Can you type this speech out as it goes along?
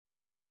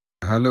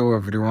Hello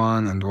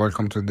everyone and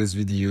welcome to this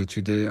video.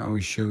 Today I will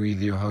show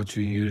you how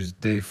to use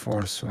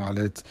Dayforce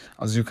Wallet.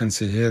 As you can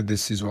see here,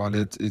 this is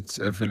wallet. It's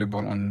available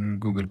on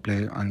Google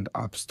Play and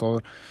App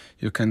Store.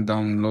 You can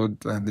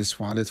download this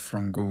wallet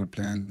from Google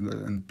Play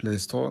and Play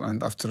Store,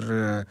 and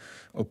after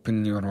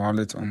open your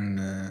wallet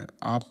on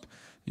app,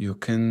 you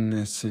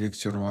can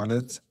select your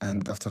wallet,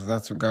 and after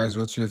that, guys,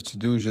 what you have to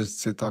do, just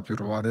set up your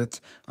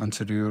wallet,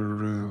 enter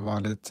your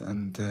wallet,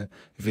 and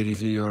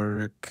verify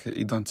your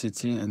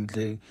identity,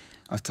 and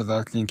after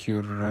that, link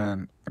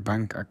your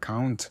bank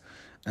account.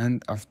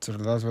 And after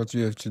that, what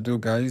you have to do,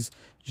 guys,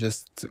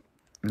 just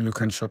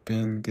look on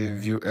shopping,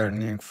 view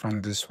earning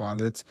from this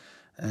wallet,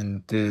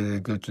 and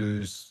go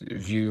to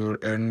view your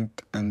earned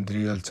and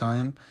real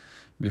time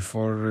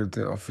before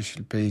the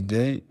official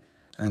payday.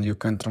 And you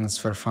can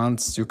transfer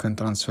funds. You can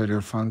transfer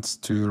your funds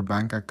to your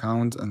bank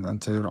account and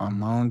enter your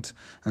amount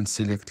and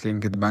select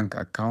linked bank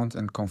account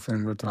and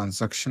confirm your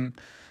transaction.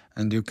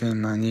 And you can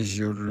manage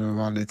your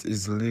wallet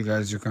easily,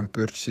 guys. You can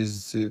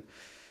purchase,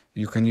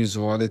 you can use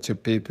wallet to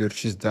pay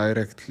purchase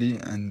directly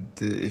and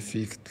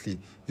effectively.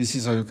 This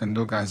is how you can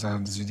do, guys. I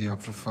have this video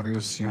for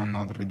you. See you on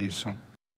another video soon.